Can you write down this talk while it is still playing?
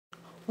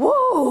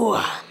Ooh,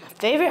 my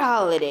favorite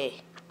holiday.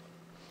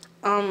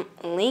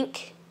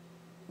 Link,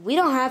 we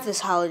don't have this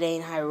holiday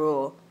in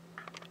Hyrule.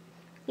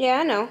 Yeah,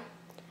 I know.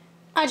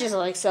 I just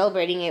like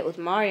celebrating it with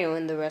Mario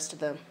and the rest of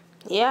them.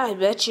 Yeah, I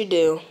bet you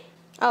do.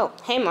 Oh,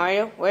 hey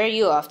Mario, where are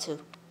you off to?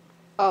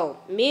 Oh,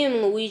 me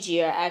and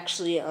Luigi are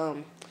actually,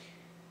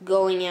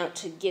 going out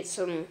to get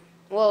some,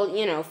 well,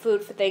 you know,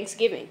 food for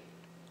Thanksgiving.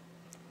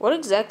 What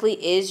exactly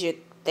is your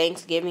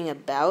Thanksgiving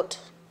about?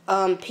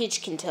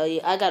 Peach can tell you.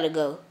 I gotta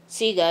go.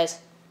 See you guys.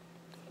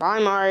 Bye,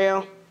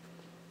 Mario.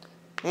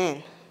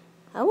 Man,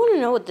 I want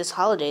to know what this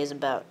holiday is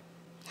about.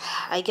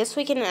 I guess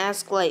we can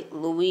ask, like,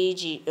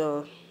 Luigi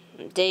or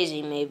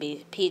Daisy,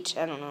 maybe. Peach,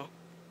 I don't know.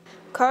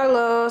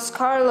 Carlos,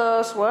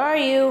 where are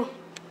you?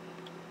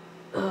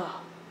 Ugh.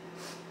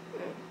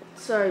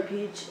 Sorry,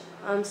 Peach.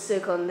 I'm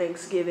sick on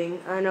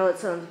Thanksgiving. I know it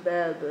sounds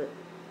bad, but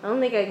I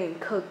don't think I can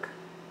cook.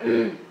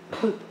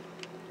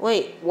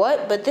 Wait,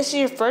 what? But this is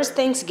your first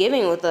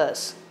Thanksgiving with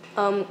us.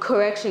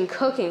 Correction,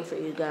 cooking for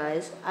you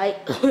guys. I'm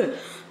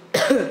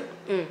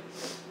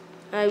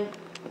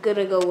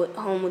gonna go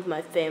home with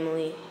my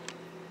family.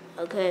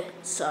 Okay?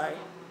 Sorry.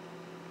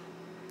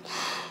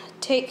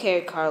 Take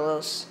care,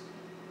 Carlos.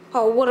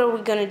 Oh, what are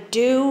we gonna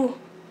do?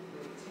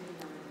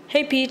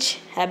 Hey, Peach.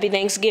 Happy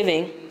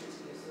Thanksgiving.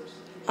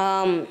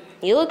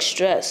 You look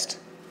stressed.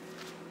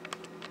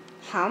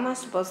 How am I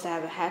supposed to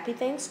have a happy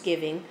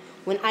Thanksgiving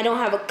when I don't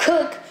have a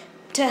cook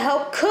to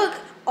help cook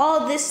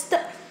all this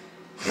stuff?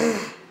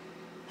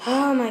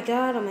 Oh my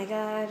god.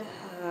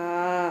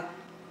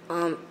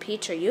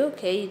 Peach, are you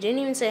okay? You didn't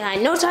even say hi.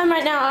 No time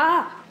right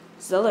now.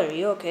 Zelda, are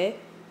you okay?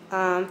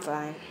 I'm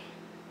fine.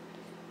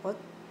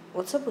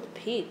 What's up with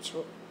Peach?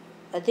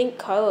 I think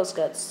Carlos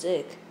got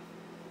sick.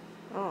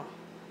 Oh.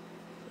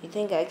 You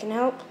think I can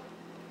help?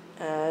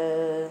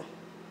 I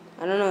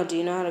don't know. Do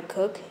you know how to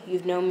cook?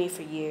 You've known me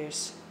for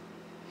years.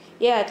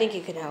 Yeah, I think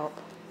you can help.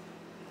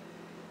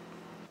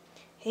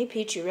 Hey,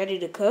 Peach, you ready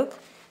to cook?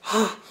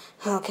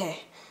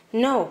 Okay.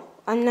 No,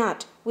 I'm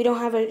not. We don't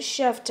have a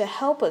chef to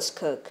help us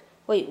cook.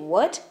 Wait,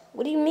 what?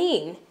 What do you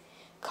mean?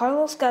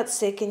 Carlos got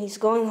sick and he's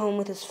going home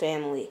with his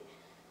family.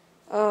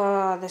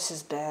 Oh, this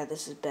is bad.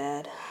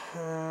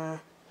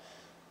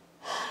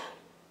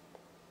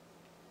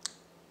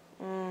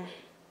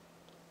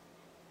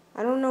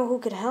 I don't know who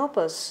could help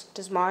us.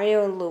 Does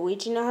Mario and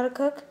Luigi know how to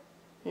cook?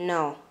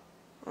 No.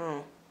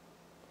 Oh.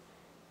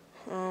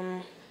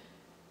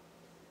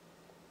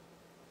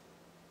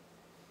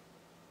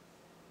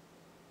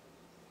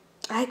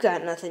 I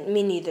got nothing.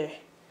 Me neither.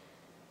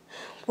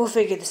 We'll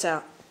figure this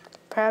out.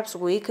 Perhaps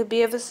we could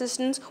be of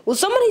assistance? Will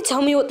somebody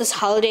tell me what this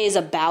holiday is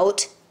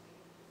about?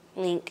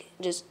 Link,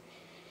 just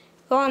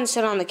go on and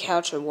sit on the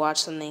couch or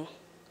watch something.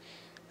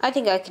 I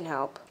think I can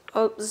help.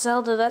 Oh,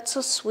 Zelda, that's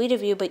so sweet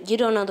of you, but you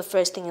don't know the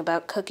first thing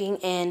about cooking,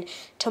 and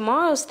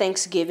tomorrow's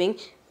Thanksgiving,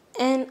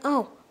 and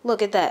oh,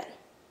 look at that.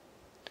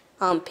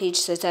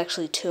 Peach, there's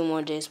actually 2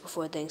 more days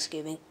before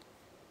Thanksgiving.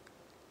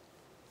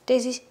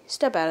 Daisy,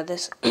 step out of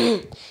this.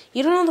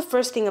 You don't know the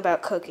first thing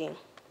about cooking.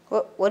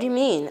 What do you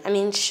mean? I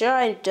mean, sure,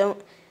 I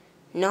don't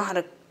know how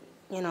to,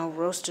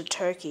 roast a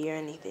turkey or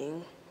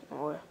anything,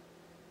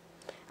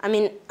 I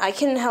mean, I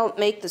can help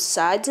make the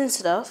sides and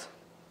stuff.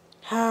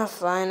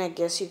 Fine, I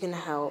guess you can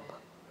help.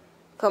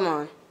 Come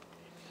on.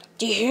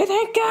 Do you hear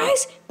that,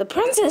 guys? The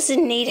princesses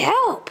need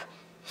help.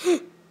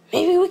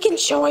 Maybe we can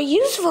show our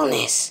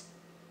usefulness.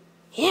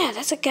 Yeah,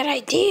 that's a good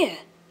idea.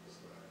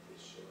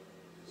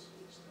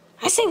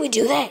 I say we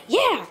do that,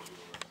 yeah.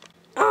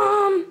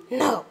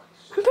 No.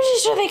 I'm pretty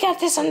sure they got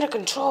this under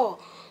control.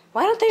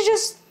 Why don't they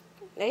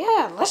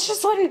let's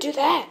just let them do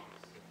that.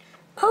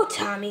 Oh,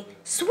 Tommy,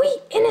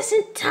 sweet,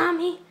 innocent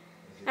Tommy,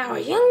 our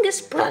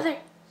youngest brother.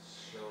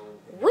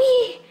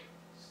 We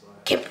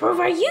can prove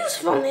our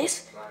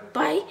usefulness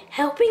by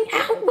helping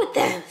out with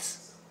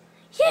this.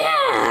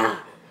 Yeah,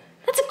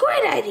 that's a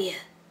great idea.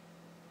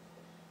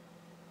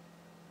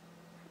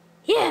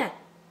 Yeah.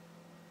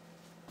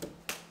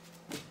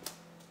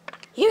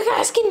 You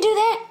guys can do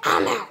that,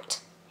 I'm out.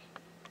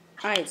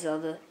 Alright,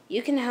 Zelda,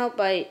 you can help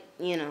by,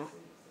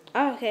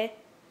 Oh, okay.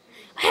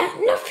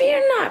 No,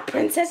 fear not,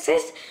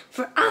 princesses,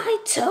 for I,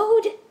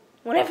 Toad,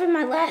 whatever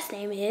my last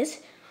name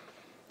is,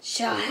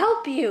 shall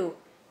help you.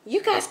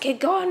 You guys can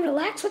go and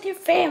relax with your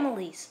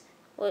families.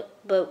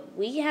 But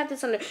we have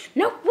this under...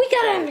 Nope, we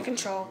got it under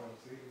control.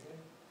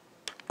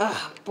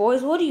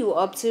 Boys, what are you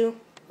up to?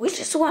 We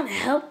just want to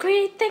help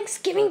create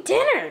Thanksgiving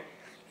dinner.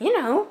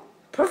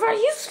 Prove our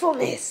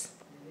usefulness.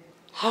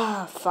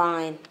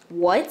 Fine.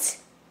 What?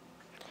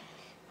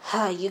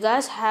 You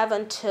guys have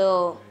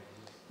until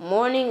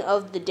morning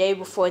of the day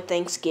before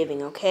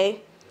Thanksgiving,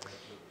 okay?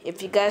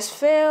 If you guys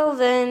fail,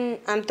 then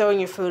I'm throwing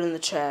your food in the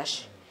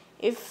trash.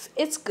 If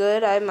it's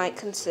good, I might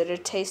consider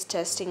taste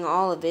testing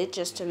all of it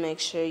just to make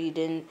sure you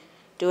didn't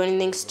do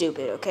anything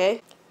stupid,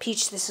 okay?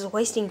 Peach, this is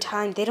wasting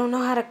time. They don't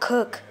know how to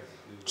cook.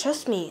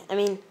 Trust me. I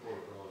mean,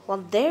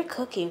 while they're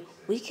cooking,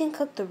 we can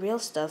cook the real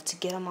stuff to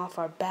get them off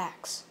our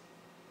backs.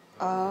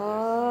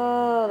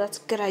 Oh, that's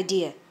a good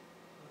idea.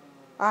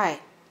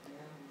 Alright.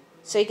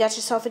 So you got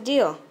yourself a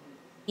deal?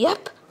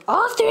 Yep.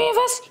 All three of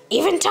us?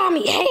 Even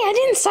Tommy. Hey, I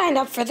didn't sign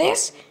up for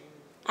this.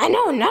 I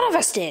know, none of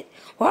us did.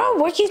 We're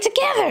all working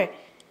together.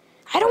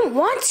 I don't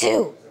want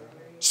to.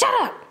 Shut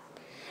up.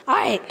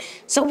 Alright,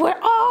 so we're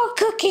all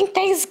cooking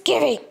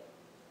Thanksgiving.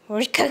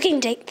 We're cooking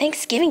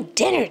Thanksgiving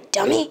dinner,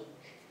 dummy.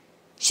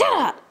 Shut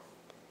up.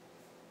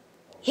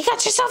 You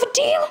got yourself a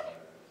deal?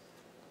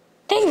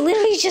 They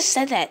literally just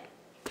said that.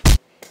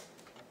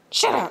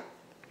 Shut up.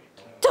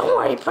 Don't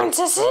worry,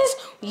 princesses.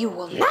 You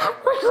will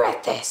not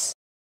regret this.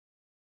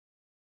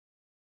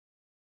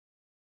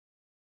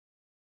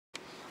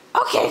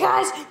 Okay,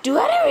 guys, do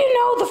any of you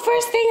know the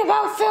first thing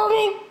about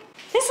filming?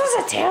 This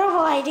was a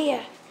terrible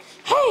idea.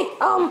 Hey,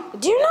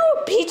 do you know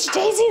what Peach,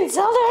 Daisy, and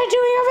Zelda are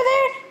doing over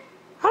there?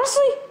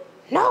 Honestly,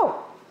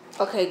 no.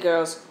 Okay,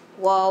 girls.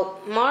 Well,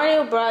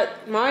 Mario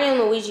and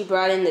Luigi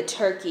brought in the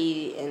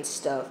turkey and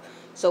stuff,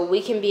 so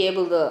we can be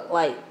able to,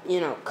 like,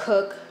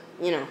 cook,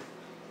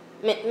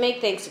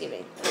 make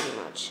Thanksgiving, pretty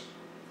much.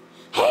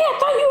 Hey, I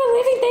thought you were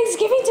leaving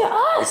Thanksgiving to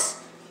us.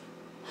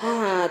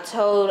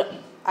 Toad,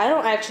 I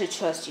don't actually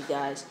trust you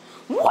guys.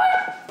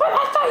 What? But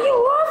I thought you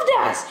loved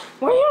us.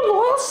 We're your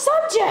loyal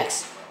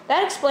subjects.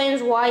 That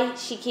explains why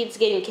she keeps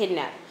getting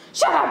kidnapped.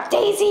 Shut up,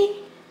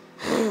 Daisy.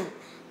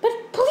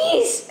 But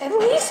please, at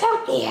least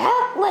help me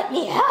help. Let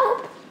me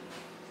help.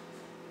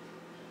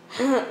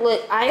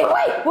 Look,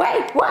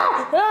 Wait,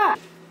 what?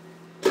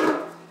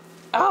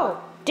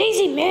 Oh,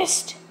 Daisy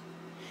missed.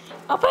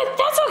 Oh, but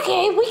that's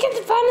okay. We can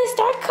finally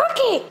start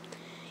cooking.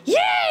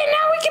 Yay,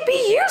 now we can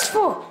be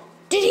useful.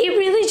 Did he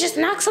really just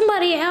knock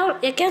somebody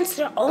out against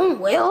their own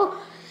will?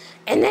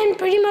 And then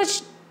pretty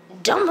much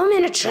dump them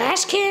in a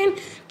trash can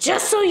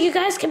just so you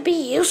guys can be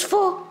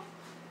useful?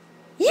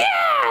 Yeah,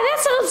 that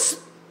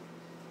sounds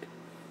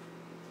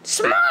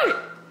smart.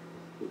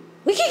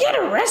 We could get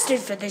arrested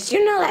for this.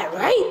 You know that,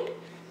 right?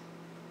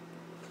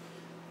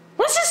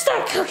 Let's just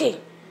start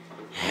cooking.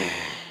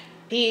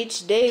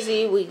 Peach,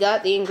 Daisy, we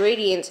got the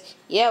ingredients.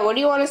 Yeah, where do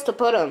you want us to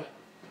put them?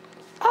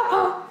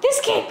 Uh-oh, this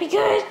can't be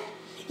good.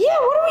 Yeah,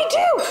 what do we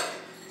do?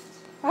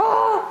 I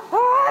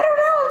don't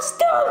know, I'm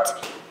stumped.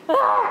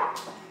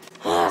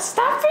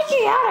 Stop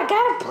freaking out, I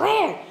got a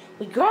plan.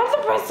 We grab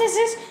the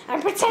princesses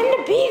and pretend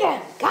to be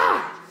them.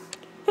 God.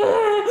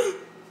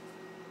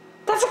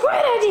 That's a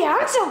great idea.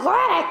 I'm so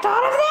glad I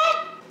thought of that.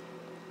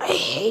 I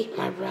hate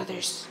my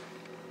brothers.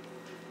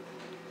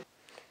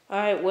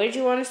 Alright, where do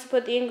you want us to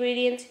put the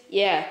ingredients?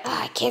 Yeah.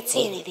 I can't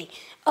see anything.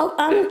 Oh,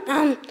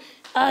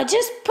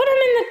 just put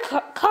them in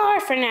the car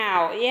for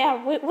now.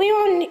 Yeah, we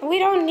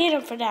don't need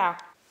them for now.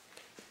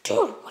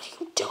 Dude, what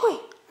are you doing?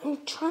 I'm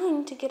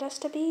trying to get us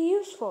to be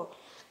useful.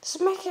 This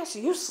is making us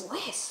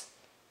useless.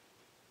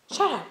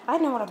 Shut up. I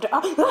know what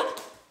I'm doing.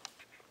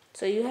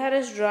 So you had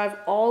us drive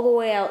all the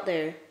way out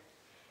there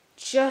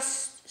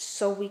just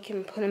so we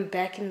can put him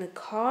back in the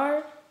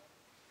car?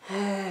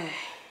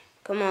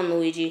 Come on,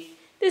 Luigi.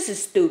 This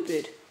is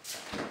stupid.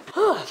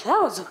 Oh,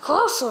 that was a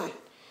close one.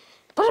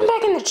 Put him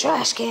back in the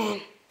trash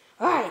can.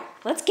 Alright,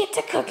 let's get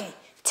to cooking.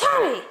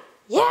 Tommy,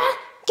 yeah?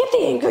 Get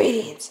the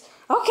ingredients.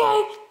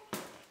 Okay.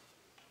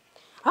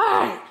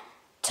 Alright,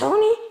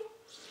 Tony,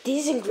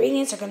 these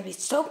ingredients are going to be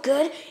so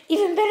good,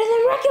 even better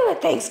than regular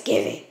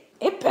Thanksgiving.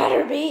 It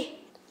better be.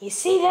 You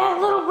see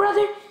that, little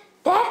brother?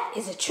 That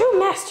is a true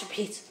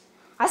masterpiece.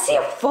 I see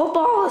a full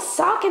ball of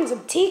sock and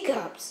some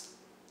teacups.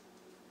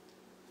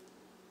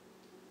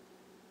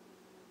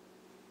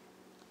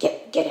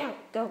 Get out.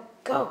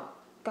 Go.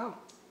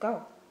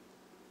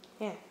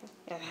 Yeah,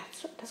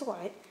 that's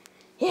right.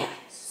 Yeah,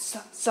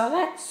 saw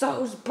that? Saw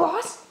who's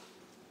boss?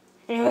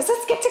 Anyways,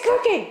 let's get to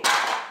cooking.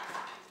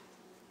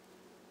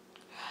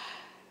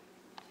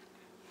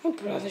 My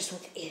brothers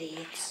with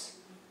idiots.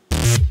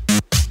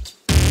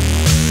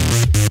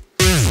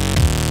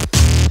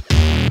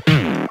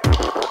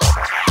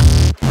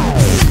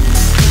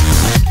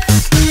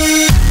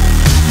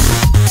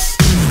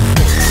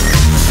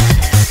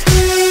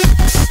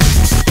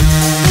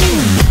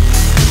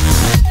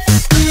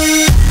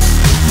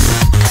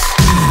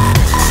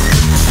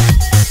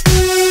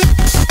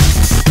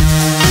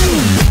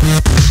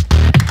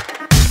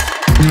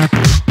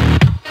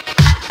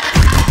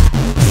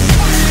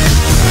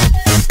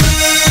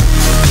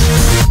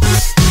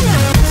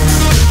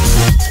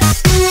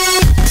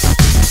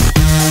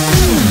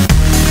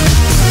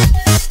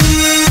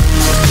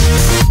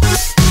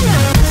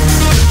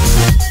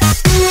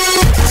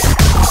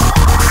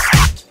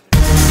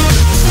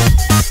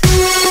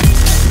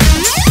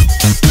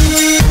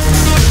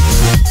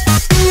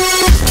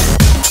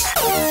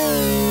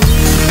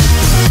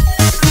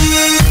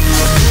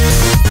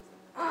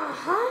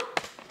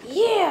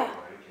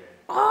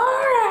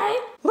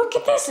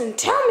 And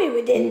tell me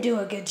we didn't do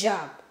a good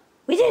job.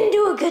 We didn't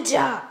do a good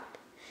job.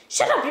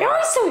 Shut up, you're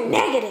always so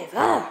negative,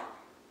 huh?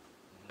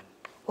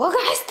 Well,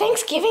 guys,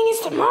 Thanksgiving is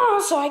tomorrow,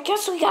 so I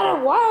guess we got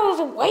a while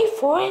to wait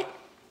for it.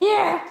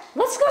 Yeah,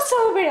 let's go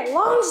celebrate a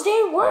long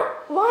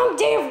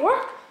day of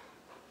work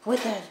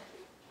with a,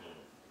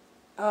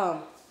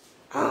 I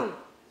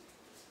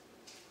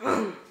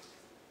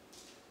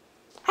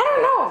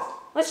don't know.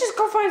 Let's just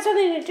go find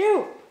something to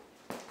do.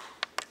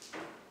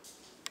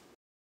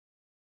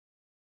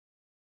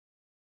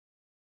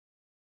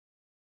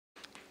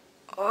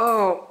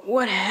 Oh,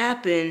 what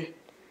happened?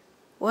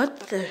 What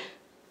the?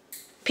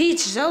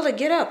 Peach, Zelda,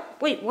 get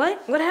up. Wait,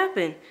 what? What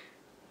happened?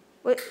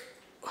 What?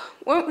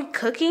 Weren't we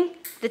cooking?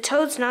 The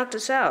toads knocked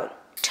us out.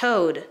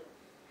 Toad.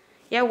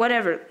 Yeah,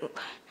 whatever.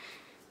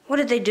 What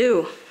did they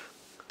do?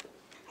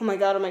 Oh my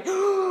god,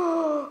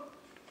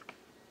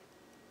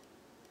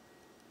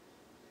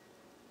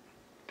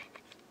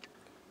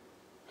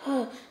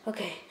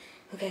 Okay.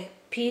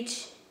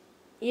 Peach?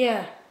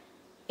 Yeah.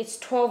 It's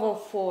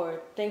 12:04.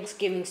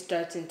 Thanksgiving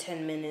starts in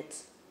 10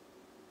 minutes.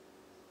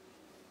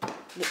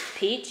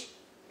 Peach?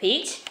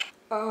 Peach?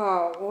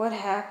 Oh, what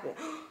happened?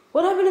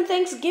 What happened to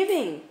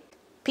Thanksgiving?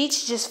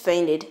 Peach just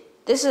fainted.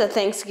 This is a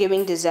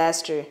Thanksgiving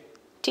disaster.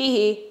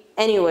 Teehee.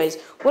 Anyways,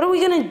 what are we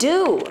gonna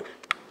do?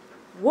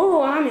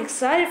 Whoa, I'm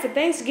excited for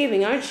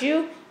Thanksgiving, aren't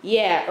you?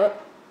 Yeah.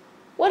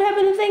 What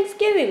happened to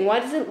Thanksgiving? Why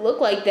does it look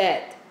like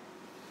that?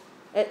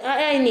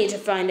 I need to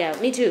find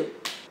out. Me too.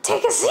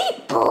 Take a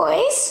seat,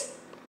 boys.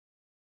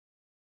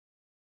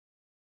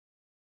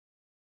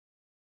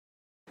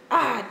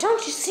 Ah,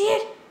 don't you see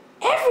it?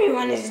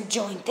 Everyone is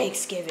enjoying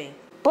Thanksgiving.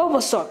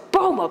 Bulbasaur,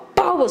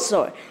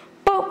 Bulbasaur,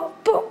 Boba,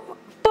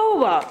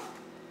 Boba.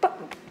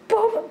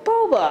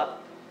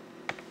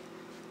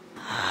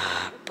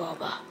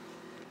 Boba.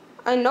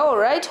 I know,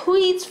 right? Who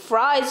eats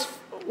fries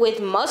with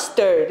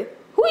mustard?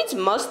 Who eats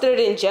mustard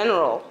in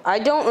general? I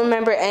don't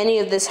remember any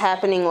of this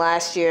happening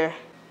last year.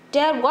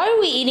 Dad, why are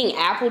we eating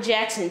Apple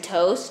Jacks and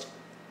toast?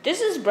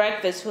 This is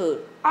breakfast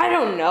food. I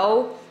don't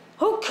know.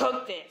 Who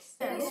cooked this?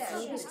 I don't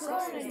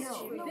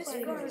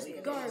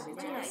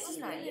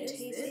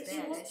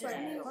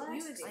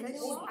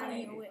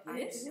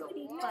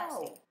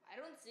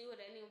see what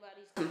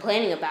anybody's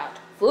complaining about.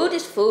 Food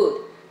is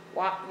food.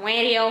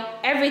 Wario,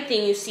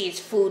 everything you see is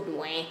food,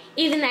 Wayne.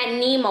 Even that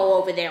Nemo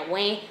over there,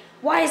 Wayne.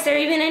 Why is there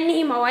even a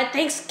Nemo at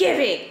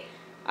Thanksgiving?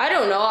 I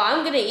don't know.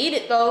 I'm gonna eat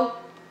it though.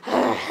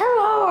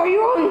 Hello, are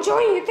you all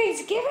enjoying your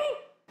Thanksgiving?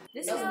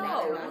 This is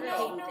not good.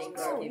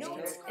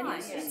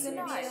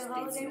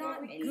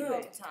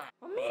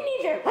 Well, me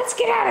neither. Let's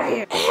get out of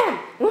here.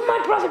 What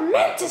my brother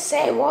meant to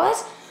say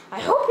was, I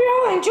hope you're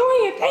all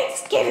enjoying your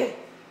Thanksgiving,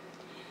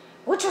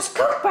 which was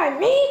cooked by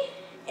me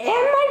and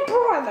my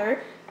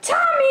brother,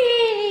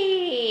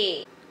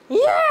 Tommy!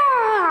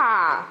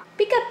 Yeah!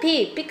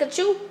 Pikachu,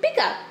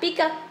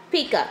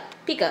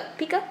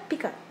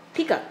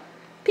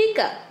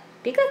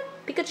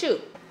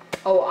 Pikachu.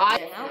 Oh, I'm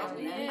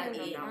not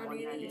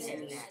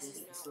eating.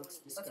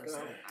 Let's go.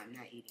 I'm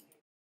not eating.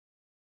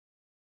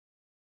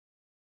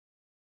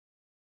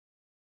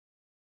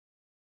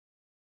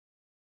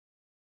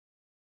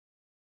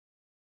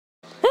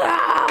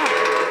 Ah!